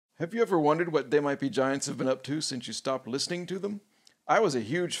Have you ever wondered what They Might Be Giants have been up to since you stopped listening to them? I was a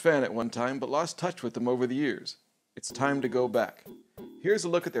huge fan at one time, but lost touch with them over the years. It's time to go back. Here's a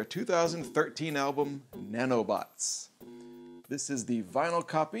look at their 2013 album, Nanobots. This is the vinyl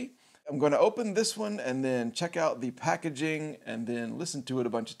copy. I'm going to open this one and then check out the packaging and then listen to it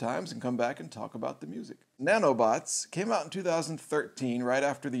a bunch of times and come back and talk about the music. Nanobots came out in 2013, right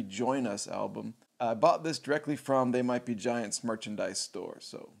after the Join Us album. I bought this directly from They Might Be Giants merchandise store,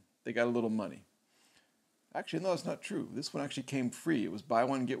 so they got a little money. Actually, no, it's not true. This one actually came free. It was buy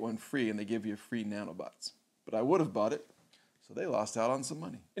one, get one free, and they give you a free Nanobots. But I would have bought it, so they lost out on some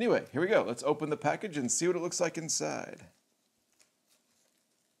money. Anyway, here we go. Let's open the package and see what it looks like inside.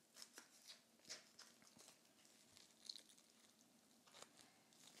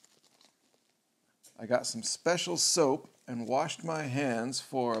 I got some special soap and washed my hands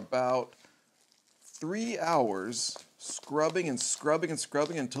for about 3 hours, scrubbing and scrubbing and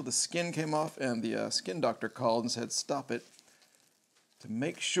scrubbing until the skin came off, and the skin doctor called and said stop it to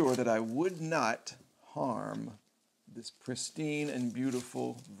make sure that I would not harm this pristine and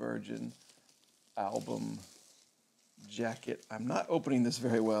beautiful Virgin album jacket. I'm not opening this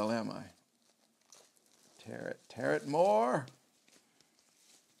very well, am I? Tear it more.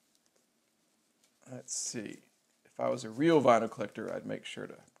 Let's see. If I was a real vinyl collector, I'd make sure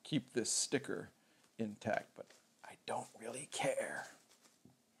to keep this sticker intact, but I don't really care.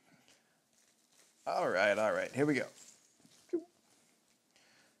 All right. Here we go.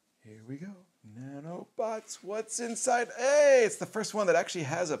 Here we go. Nanobots. What's inside? Hey, it's the first one that actually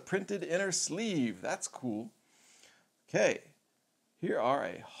has a printed inner sleeve. That's cool. Okay. Here are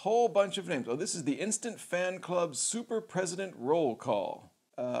a whole bunch of names. Oh, this is the Instant Fan Club Super President Roll Call.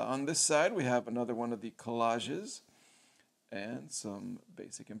 On this side, we have another one of the collages and some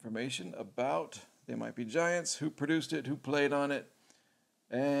basic information about They Might Be Giants, who produced it, who played on it,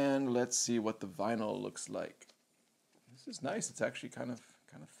 and let's see what the vinyl looks like. This is nice. It's actually kind of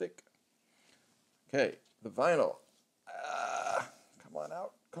thick. Okay, the vinyl. Come on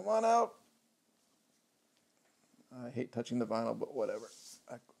out. Come on out. I hate touching the vinyl, but whatever.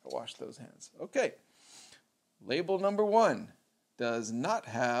 I washed those hands. Okay. Label number 1 does not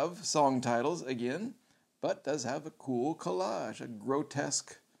have song titles again, but does have a cool collage, a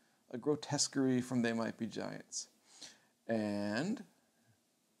grotesquerie from They Might Be Giants. And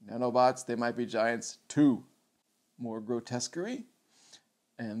Nanobots, They Might Be Giants 2. More grotesquerie.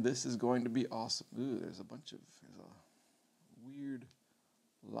 And this is going to be awesome. Ooh, there's a weird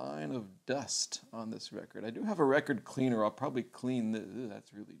line of dust on this record. I do have a record cleaner. I'll probably clean this. Ooh,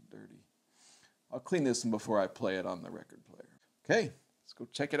 that's really dirty. I'll clean this one before I play it on the record player. Okay, let's go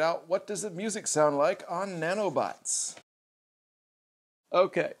check it out. What does the music sound like on Nanobots?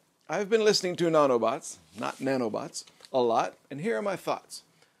 Okay, I've been listening to Nanobots, not Nanobots, a lot, and here are my thoughts.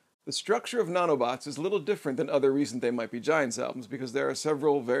 The structure of Nanobots is a little different than other recent They Might Be Giants albums because there are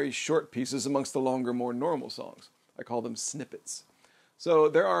several very short pieces amongst the longer, more normal songs. I call them snippets. So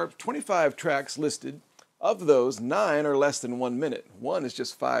there are 25 tracks listed. Of those, 9 are less than 1 minute. 1 is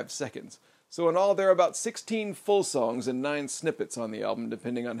just 5 seconds. So in all, there are about 16 full songs and 9 snippets on the album,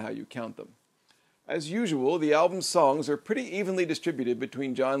 depending on how you count them. As usual, the album's songs are pretty evenly distributed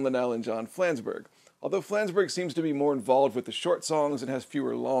between John Linnell and John Flansburgh, although Flansburgh seems to be more involved with the short songs and has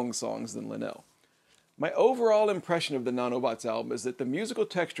fewer long songs than Linnell. My overall impression of the Nanobots album is that the musical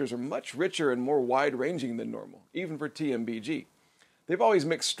textures are much richer and more wide-ranging than normal, even for TMBG. They've always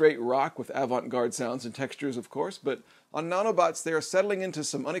mixed straight rock with avant-garde sounds and textures, of course, but on Nanobots they are settling into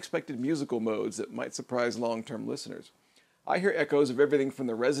some unexpected musical modes that might surprise long-term listeners. I hear echoes of everything from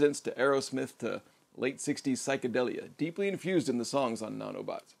The Residents to Aerosmith to late 60s psychedelia, deeply infused in the songs on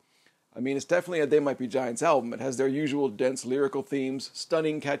Nanobots. I mean, it's definitely a They Might Be Giants album. It has their usual dense lyrical themes,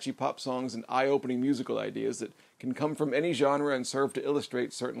 stunning catchy pop songs, and eye-opening musical ideas that can come from any genre and serve to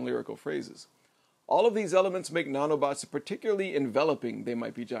illustrate certain lyrical phrases. All of these elements make Nanobots a particularly enveloping They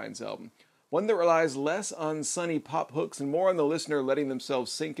Might Be Giants album, one that relies less on sunny pop hooks and more on the listener letting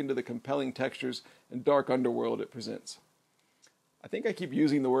themselves sink into the compelling textures and dark underworld it presents. I think I keep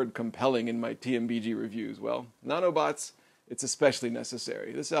using the word compelling in my TMBG reviews. Well, Nanobots, it's especially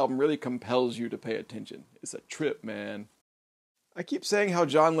necessary. This album really compels you to pay attention. It's a trip, man. I keep saying how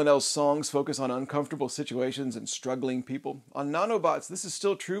John Linnell's songs focus on uncomfortable situations and struggling people. On Nanobots, this is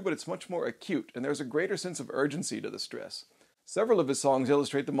still true, but it's much more acute, and there's a greater sense of urgency to the stress. Several of his songs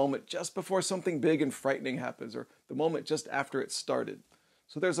illustrate the moment just before something big and frightening happens, or the moment just after it started.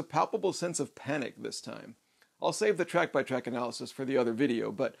 So there's a palpable sense of panic this time. I'll save the track-by-track analysis for the other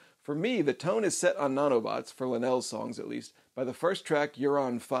video, but for me, the tone is set on Nanobots, for Linnell's songs at least, by the first track, You're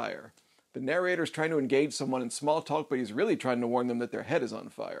on Fire. The narrator's trying to engage someone in small talk, but he's really trying to warn them that their head is on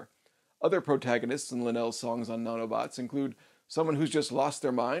fire. Other protagonists in Linnell's songs on Nanobots include someone who's just lost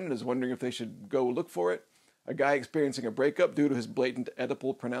their mind and is wondering if they should go look for it, a guy experiencing a breakup due to his blatant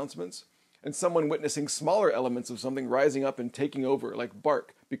Oedipal pronouncements, and someone witnessing smaller elements of something rising up and taking over, like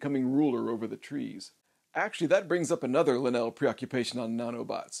bark becoming ruler over the trees. Actually, that brings up another Linnell preoccupation on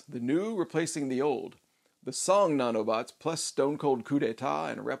Nanobots, the new replacing the old. The song Nanobots, plus Stone Cold Coup d'etat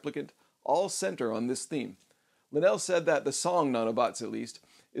and Replicant, all center on this theme. Linnell said that the song Nanobots, at least,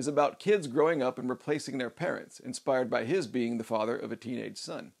 is about kids growing up and replacing their parents, inspired by his being the father of a teenage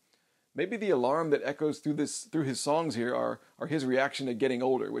son. Maybe the alarm that echoes through his songs here are his reaction to getting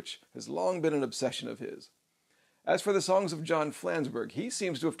older, which has long been an obsession of his. As for the songs of John Flansburgh, he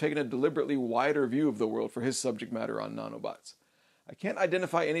seems to have taken a deliberately wider view of the world for his subject matter on Nanobots. I can't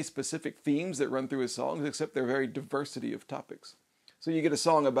identify any specific themes that run through his songs except their very diversity of topics. So you get a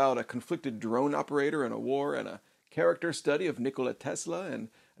song about a conflicted drone operator in a war, and a character study of Nikola Tesla, and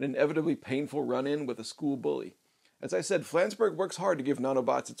an inevitably painful run-in with a school bully. As I said, Flansburgh works hard to give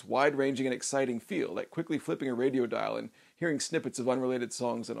Nanobots its wide-ranging and exciting feel, like quickly flipping a radio dial and hearing snippets of unrelated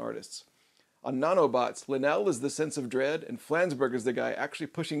songs and artists. On Nanobots, Linnell is the sense of dread, and Flansburgh is the guy actually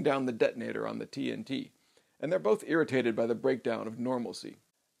pushing down the detonator on the TNT. And they're both irritated by the breakdown of normalcy.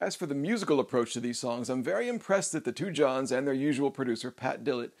 As for the musical approach to these songs, I'm very impressed that the two Johns and their usual producer, Pat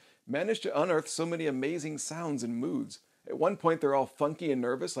Dillett, managed to unearth so many amazing sounds and moods. At one point they're all funky and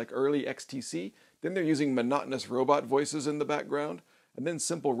nervous like early XTC, then they're using monotonous robot voices in the background, and then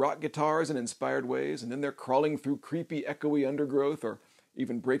simple rock guitars in inspired ways, and then they're crawling through creepy, echoey undergrowth, or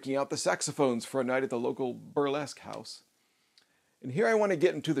even breaking out the saxophones for a night at the local burlesque house. And here I want to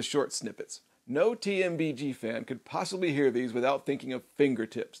get into the short snippets. No TMBG fan could possibly hear these without thinking of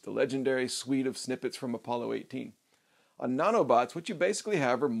Fingertips, the legendary suite of snippets from Apollo 18. On Nanobots, what you basically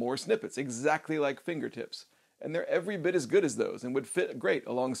have are more snippets, exactly like Fingertips, and they're every bit as good as those and would fit great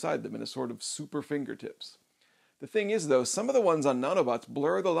alongside them in a sort of super Fingertips. The thing is, though, some of the ones on Nanobots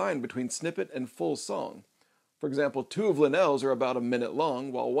blur the line between snippet and full song. For example, two of Linnell's are about a minute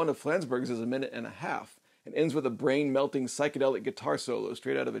long, while one of Flansburgh's is a minute and a half, and ends with a brain-melting psychedelic guitar solo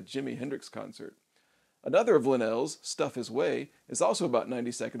straight out of a Jimi Hendrix concert. Another of Linnell's, Stuff His Way, is also about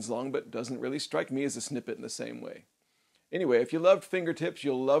 90 seconds long, but doesn't really strike me as a snippet in the same way. Anyway, if you loved Fingertips,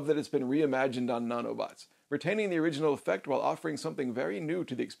 you'll love that it's been reimagined on Nanobots, retaining the original effect while offering something very new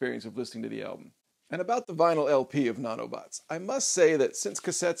to the experience of listening to the album. And about the vinyl LP of Nanobots, I must say that since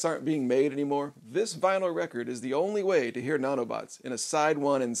cassettes aren't being made anymore, this vinyl record is the only way to hear Nanobots in a side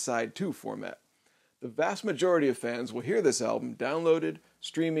 1 and side 2 format. The vast majority of fans will hear this album downloaded,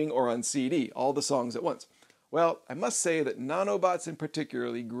 streaming, or on CD, all the songs at once. Well, I must say that Nanobots in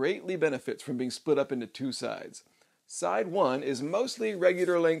particularly greatly benefits from being split up into two sides. Side 1 is mostly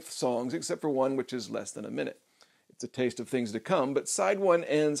regular-length songs, except for one which is less than a minute. It's a taste of things to come, but Side 1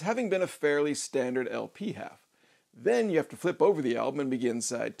 ends having been a fairly standard LP half. Then you have to flip over the album and begin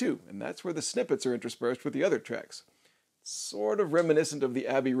Side 2, and that's where the snippets are interspersed with the other tracks. It's sort of reminiscent of the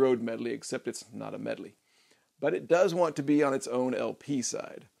Abbey Road medley, except it's not a medley. But it does want to be on its own LP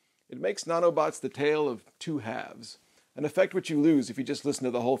side. It makes Nanobots the tale of two halves, an effect which you lose if you just listen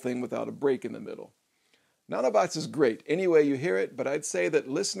to the whole thing without a break in the middle. Nanobots is great any way you hear it, but I'd say that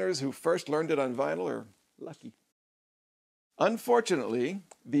listeners who first learned it on vinyl are lucky. Unfortunately,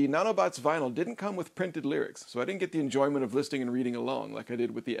 the Nanobots vinyl didn't come with printed lyrics, so I didn't get the enjoyment of listening and reading along like I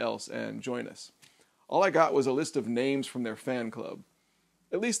did with the Else and Join Us. All I got was a list of names from their fan club.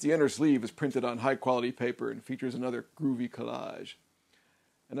 At least the inner sleeve is printed on high-quality paper and features another groovy collage.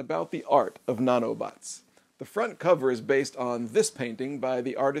 And about the art of Nanobots. The front cover is based on this painting by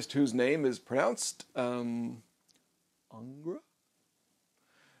the artist whose name is pronounced, Ungra?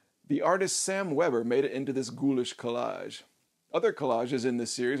 The artist Sam Weber made it into this ghoulish collage. Other collages in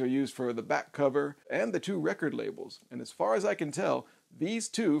this series are used for the back cover and the two record labels, and as far as I can tell, these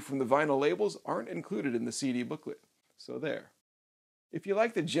two from the vinyl labels aren't included in the CD booklet. So there. If you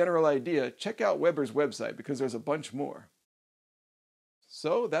like the general idea, check out Weber's website because there's a bunch more.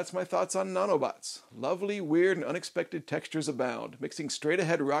 So that's my thoughts on Nanobots. Lovely, weird, and unexpected textures abound, mixing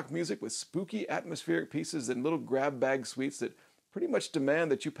straight-ahead rock music with spooky atmospheric pieces and little grab bag suites that pretty much demand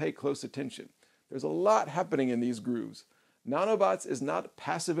that you pay close attention. There's a lot happening in these grooves. Nanobots is not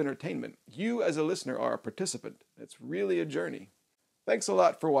passive entertainment. You, as a listener, are a participant. It's really a journey. Thanks a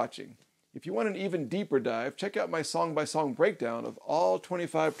lot for watching. If you want an even deeper dive, check out my song-by-song breakdown of all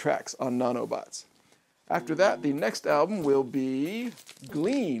 25 tracks on Nanobots. After that, the next album will be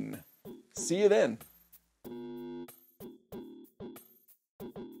Glean. See you then.